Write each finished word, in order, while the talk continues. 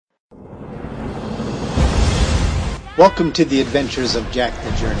Welcome to the adventures of Jack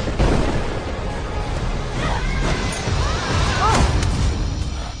the Journey.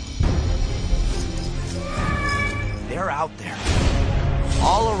 They're out there,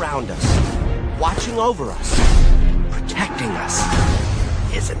 all around us, watching over us, protecting us.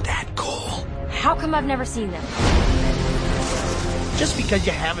 Isn't that cool? How come I've never seen them? Just because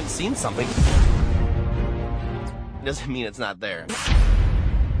you haven't seen something doesn't mean it's not there.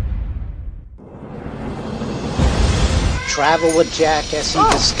 Travel with Jack as he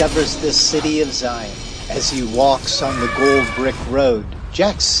discovers the city of Zion. As he walks on the gold brick road,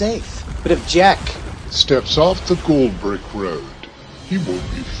 Jack's safe. But if Jack steps off the gold brick road, he will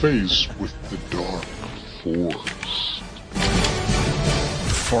be faced with the dark forest.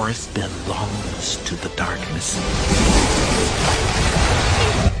 The forest belongs to the darkness.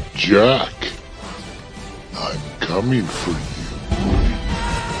 Jack, I'm coming for you.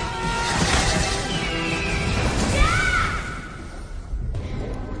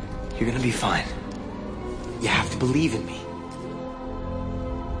 You're gonna be fine. You have to believe in me.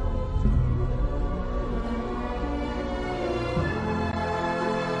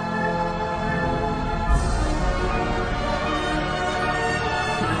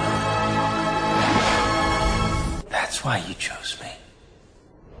 That's why you chose me.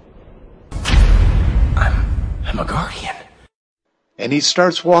 I'm a guardian. And he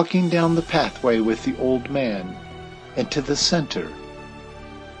starts walking down the pathway with the old man into the center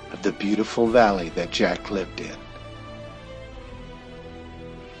of the beautiful valley that Jack lived in.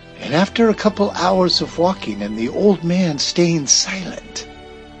 And after a couple hours of walking and the old man staying silent,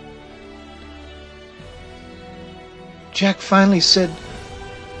 Jack finally said,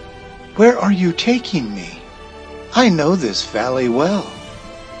 "Where are you taking me? I know this valley well.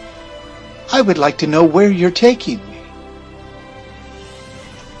 I would like to know where you're taking me."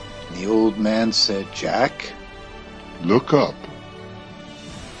 And the old man said, "Jack, look up."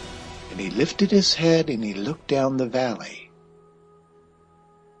 And he lifted his head and he looked down the valley.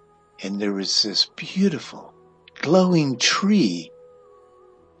 And there was this beautiful, glowing tree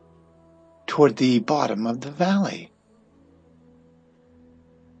toward the bottom of the valley.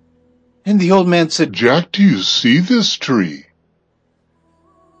 And the old man said, "Jack, do you see this tree?"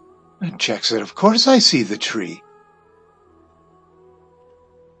 And Jack said, "Of course I see the tree."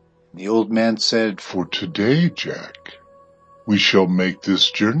 And the old man said, "For today, Jack, we shall make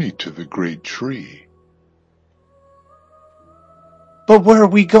this journey to the great tree." "But where are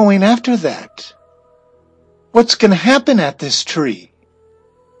we going after that? What's going to happen at this tree?"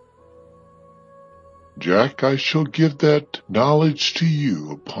 "Jack, I shall give that knowledge to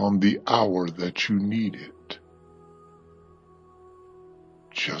you upon the hour that you need it.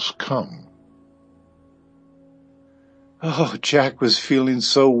 Just come." Oh, Jack was feeling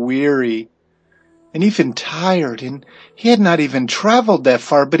so weary and even tired, and he had not even traveled that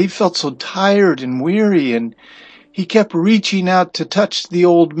far, but he felt so tired and weary, and he kept reaching out to touch the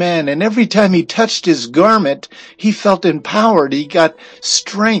old man, and every time he touched his garment, he felt empowered. He got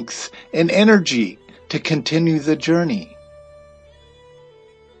strength and energy to continue the journey.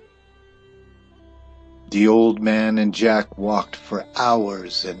 The old man and Jack walked for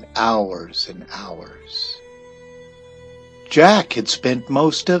hours and hours and hours. Jack had spent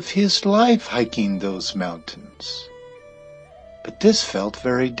most of his life hiking those mountains, but this felt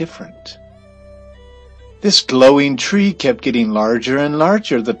very different. This glowing tree kept getting larger and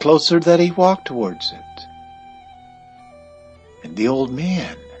larger the closer that he walked towards it. And the old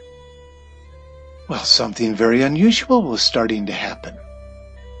man, well, something very unusual was starting to happen.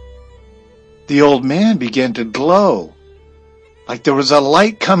 The old man began to glow, like there was a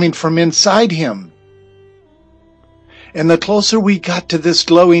light coming from inside him. And the closer we got to this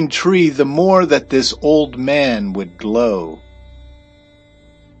glowing tree, the more that this old man would glow.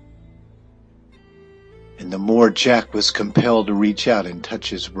 And the more Jack was compelled to reach out and touch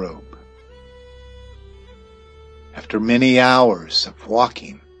his robe. After many hours of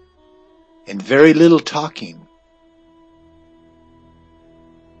walking and very little talking,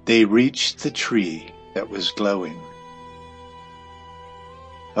 they reached the tree that was glowing.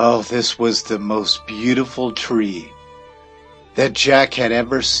 Oh, this was the most beautiful tree that Jack had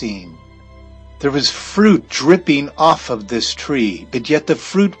ever seen. There was fruit dripping off of this tree, but yet the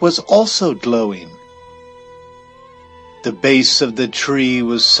fruit was also glowing. The base of the tree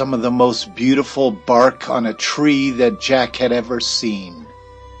was some of the most beautiful bark on a tree that Jack had ever seen.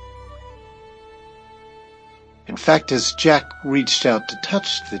 In fact, as Jack reached out to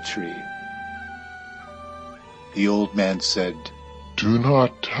touch the tree, the old man said, "Do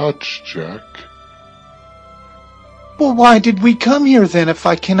not touch, Jack." "Well, why did we come here then if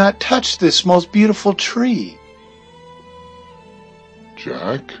I cannot touch this most beautiful tree?"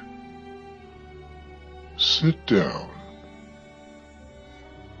 Jack, sit down,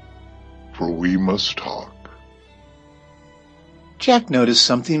 for we must talk. Jack noticed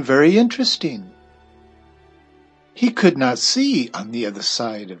something very interesting. He could not see on the other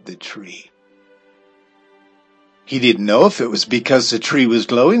side of the tree. He didn't know if it was because the tree was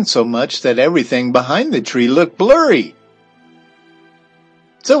glowing so much that everything behind the tree looked blurry.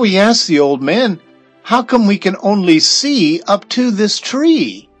 So he asked the old man, "How come we can only see up to this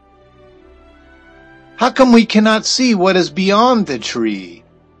tree? How come we cannot see what is beyond the tree?"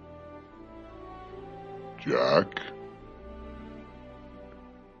 Jack,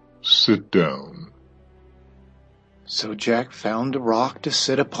 sit down. So Jack found a rock to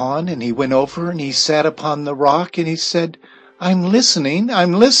sit upon, and he went over and he sat upon the rock, and he said, "I'm listening,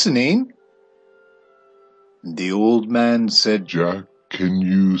 I'm listening." The old man said, Jack, can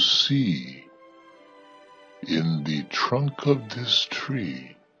you see in the trunk of this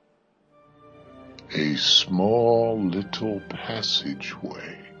tree a small little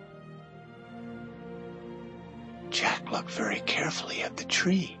passageway? Jack looked very carefully at the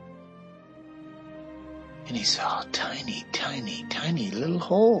tree, and he saw a tiny, tiny, tiny little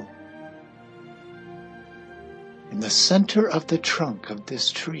hole in the center of the trunk of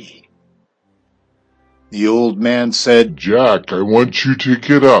this tree. The old man said, Jack, I want you to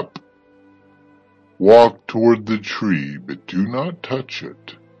get up. Walk toward the tree, but do not touch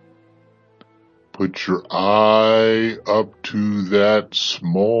it. Put your eye up to that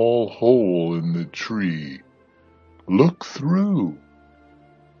small hole in the tree. Look through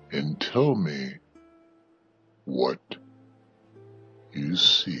and tell me what you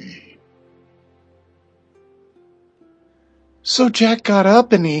see. So Jack got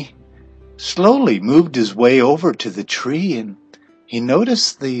up and he slowly moved his way over to the tree, and he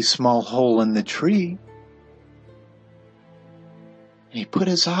noticed the small hole in the tree. And he put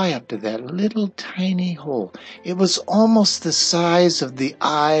his eye up to that little tiny hole. It was almost the size of the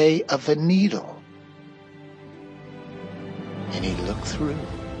eye of a needle. And he looked through.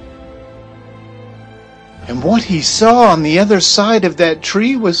 And what he saw on the other side of that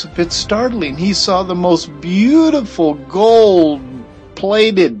tree was a bit startling. He saw the most beautiful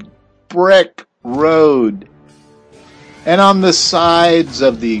gold-plated brick road. And on the sides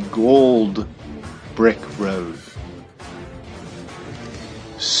of the gold brick road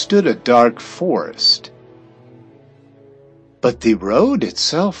stood a dark forest. But the road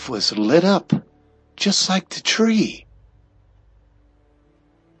itself was lit up just like the tree.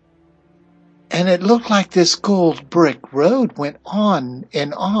 And it looked like this gold brick road went on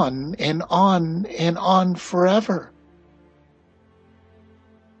and on and on and on forever.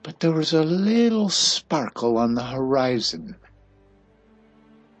 But there was a little sparkle on the horizon.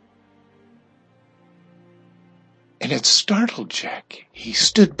 And it startled Jack. He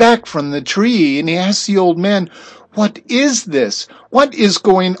stood back from the tree and he asked the old man, "What is this? What is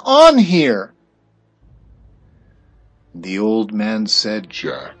going on here?" The old man said,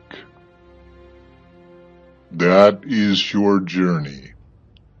 Jack, that is your journey.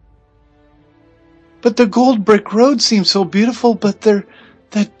 "But the gold brick road seems so beautiful, but the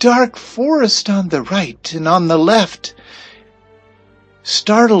dark forest on the right and on the left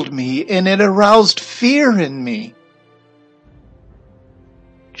startled me, and it aroused fear in me."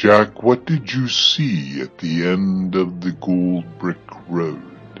 Jack, what did you see at the end of the gold brick road?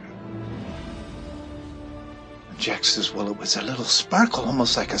 Jack says, "Well, it was a little sparkle,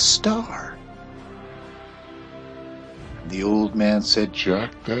 almost like a star." The old man said,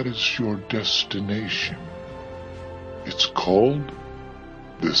 Jack, that is your destination. It's called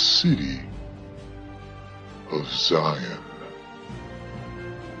the City of Zion.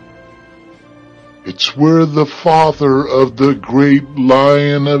 It's where the father of the great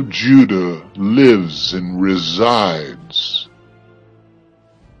Lion of Judah lives and resides.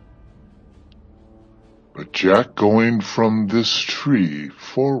 But Jack, going from this tree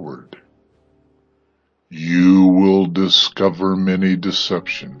forward, you will discover many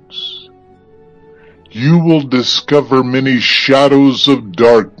deceptions. You will discover many shadows of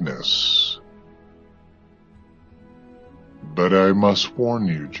darkness. But I must warn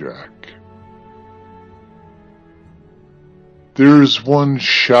you, Jack. There is one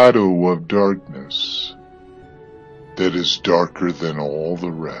shadow of darkness that is darker than all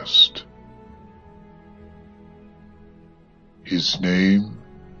the rest. His name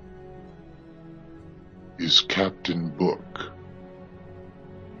is Captain Book.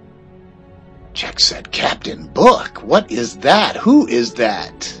 Jack said, "Captain Book? What is that? Who is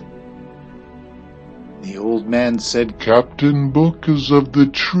that?" The old man said, Captain Book is of the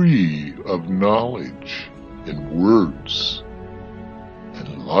tree of knowledge and words.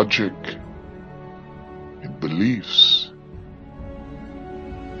 logic, and beliefs.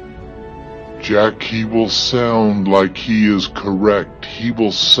 Jack, he will sound like he is correct. He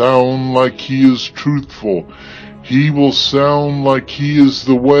will sound like he is truthful. He will sound like he is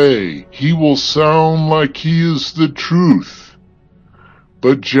the way. He will sound like he is the truth.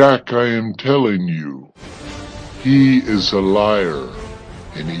 But Jack, I am telling you, he is a liar,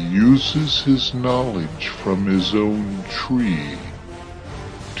 and he uses his knowledge from his own tree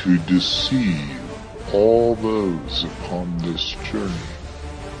to deceive all those upon this journey.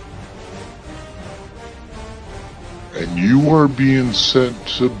 And you are being sent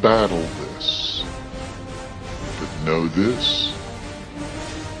to battle this. But know this,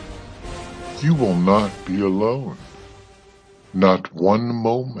 you will not be alone. Not one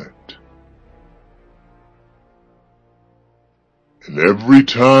moment. And every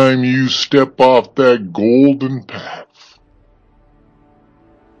time you step off that golden path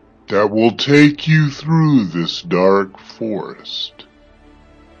that will take you through this dark forest,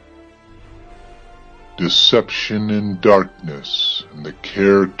 deception and darkness and the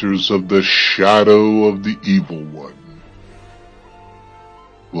characters of the shadow of the evil one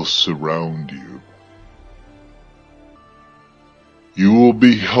will surround you. You will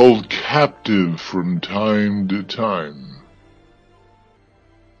be held captive from time to time.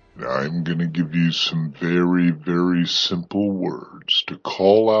 And I'm going to give you some very, very simple words to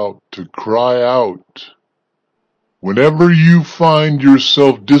call out, to cry out. Whenever you find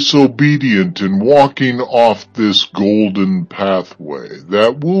yourself disobedient and walking off this golden pathway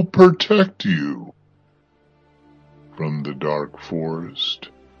that will protect you from the dark forest,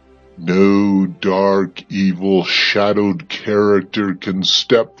 no dark, evil, shadowed character can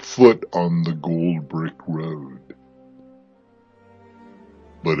step foot on the gold brick road.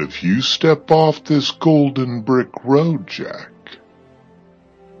 But if you step off this golden brick road, Jack,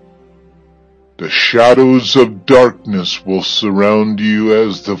 the shadows of darkness will surround you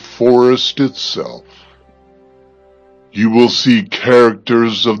as the forest itself. You will see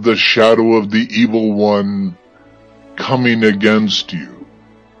characters of the shadow of the evil one coming against you.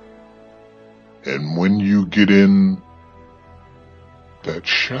 And when you get in that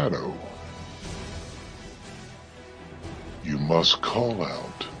shadow, you must call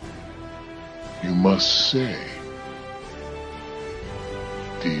out. You must say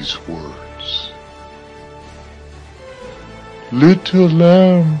these words. Little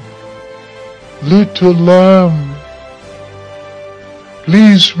lamb,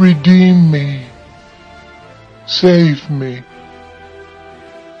 please redeem me, save me.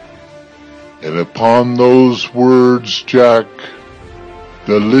 And upon those words, Jack,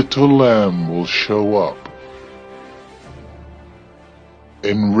 the little lamb will show up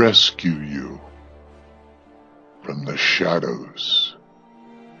and rescue you from the shadows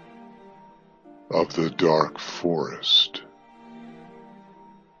of the dark forest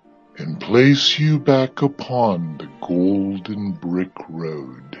and place you back upon the golden brick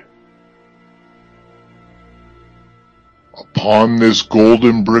road. Upon this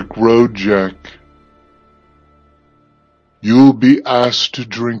golden brick road, Jack, you'll be asked to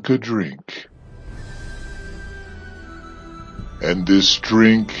drink a drink. And this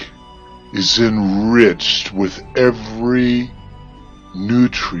drink is enriched with every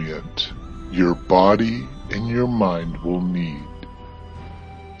nutrient your body and your mind will need.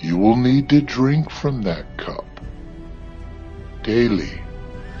 You will need to drink from that cup daily.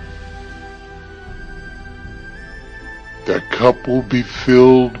 That cup will be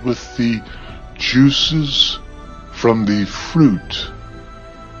filled with the juices from the fruit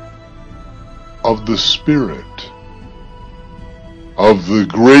of the Spirit of the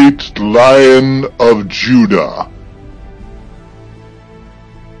great Lion of Judah.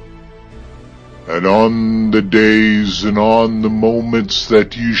 And on the days and on the moments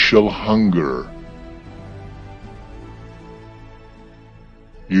that you shall hunger,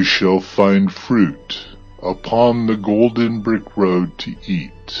 you shall find fruit upon the golden brick road to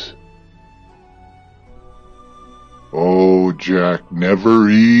eat. Oh, Jack, never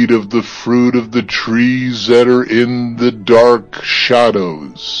eat of the fruit of the trees that are in the dark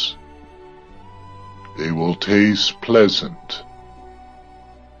shadows. They will taste pleasant,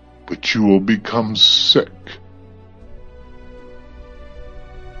 but you will become sick.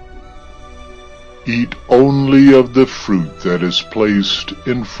 Eat only of the fruit that is placed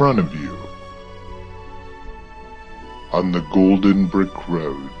in front of you on the golden brick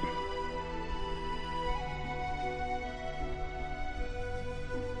road.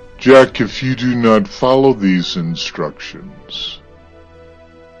 Jack, if you do not follow these instructions,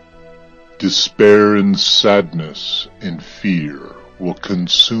 despair and sadness and fear will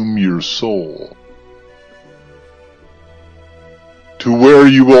consume your soul, to where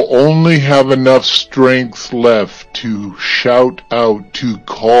you will only have enough strength left to shout out, to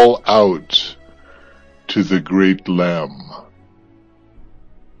call out to the great Lamb.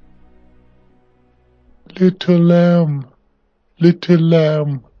 Little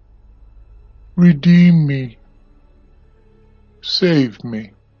lamb, redeem me, save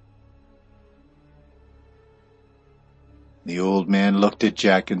me. The old man looked at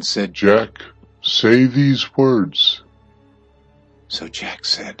Jack and said, Jack, say these words. So Jack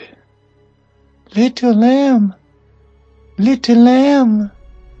said, Little lamb,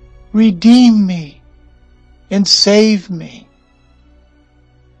 redeem me and save me.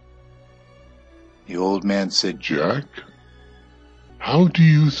 The old man said, Jack, how do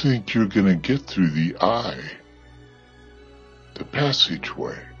you think you're going to get through the eye, the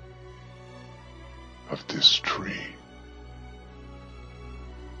passageway of this tree?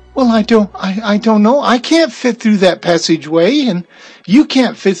 Well, I don't know. I can't fit through that passageway, and you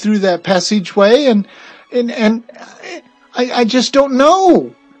can't fit through that passageway, and I just don't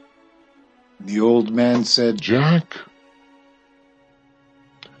know. The old man said, Jack,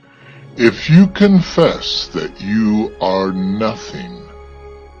 if you confess that you are nothing,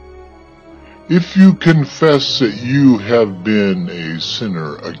 if you confess that you have been a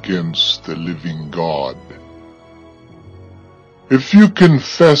sinner against the living God, if you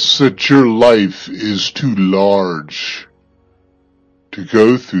confess that your life is too large to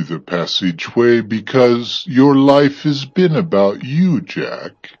go through the passageway because your life has been about you,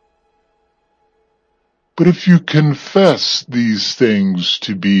 Jack, but if you confess these things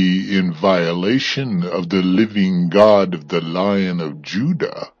to be in violation of the living God of the Lion of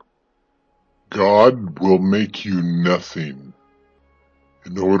Judah, God will make you nothing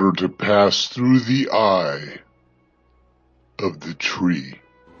in order to pass through the eye of the tree.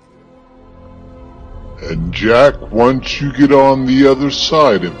 And Jack, once you get on the other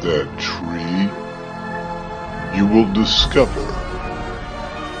side of that tree, you will discover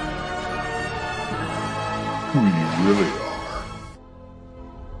who you really are.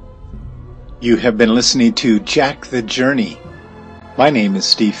 You have been listening to Jack the Journey. My name is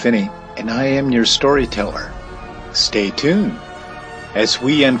Steve Finney, and I am your storyteller. Stay tuned as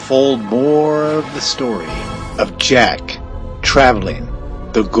we unfold more of the story of Jack traveling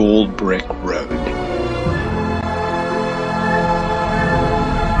the Gold Brick Road.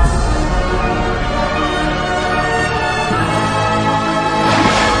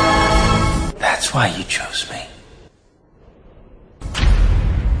 That's why you chose me.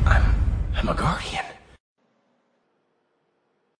 I'm a guardian.